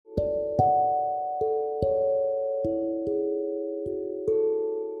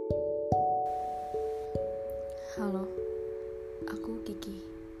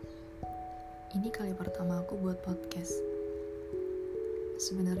podcast.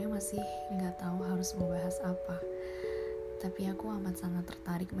 Sebenarnya masih nggak tahu harus membahas apa, tapi aku amat sangat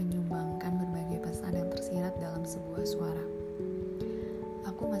tertarik menyumbangkan berbagai pesan yang tersirat dalam sebuah suara.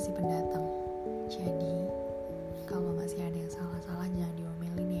 Aku masih pendatang, jadi kalau masih ada yang salah-salah jangan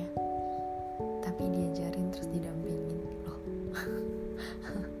diomelin ya. Tapi diajarin terus didampingin loh.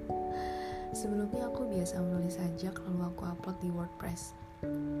 Sebelumnya aku biasa menulis sajak lalu aku upload di WordPress.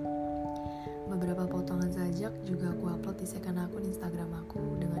 Beberapa potongan sajak juga aku upload di second akun Instagram aku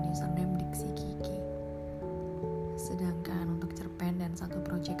dengan username Diksi Kiki. Sedangkan untuk cerpen dan satu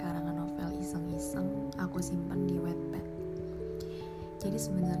proyek karangan novel iseng-iseng aku simpan di Wattpad. Jadi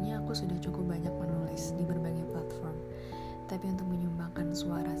sebenarnya aku sudah cukup banyak menulis di berbagai platform. Tapi untuk menyumbangkan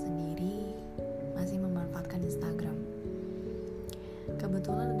suara sendiri masih memanfaatkan Instagram.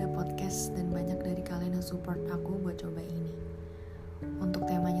 Kebetulan ada podcast dan banyak dari kalian yang support aku buat coba ini. Untuk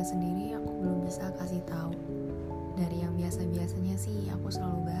temanya sendiri aku belum bisa kasih tahu. Dari yang biasa-biasanya sih aku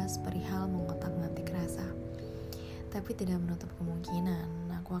selalu bahas perihal mengotak-ngatik rasa. Tapi tidak menutup kemungkinan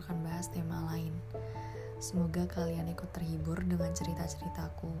aku akan bahas tema lain. Semoga kalian ikut terhibur dengan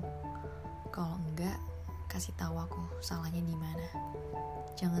cerita-ceritaku. Kalau enggak, kasih tahu aku salahnya di mana.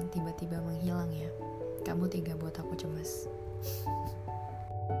 Jangan tiba-tiba menghilang ya. Kamu tega buat aku cemas.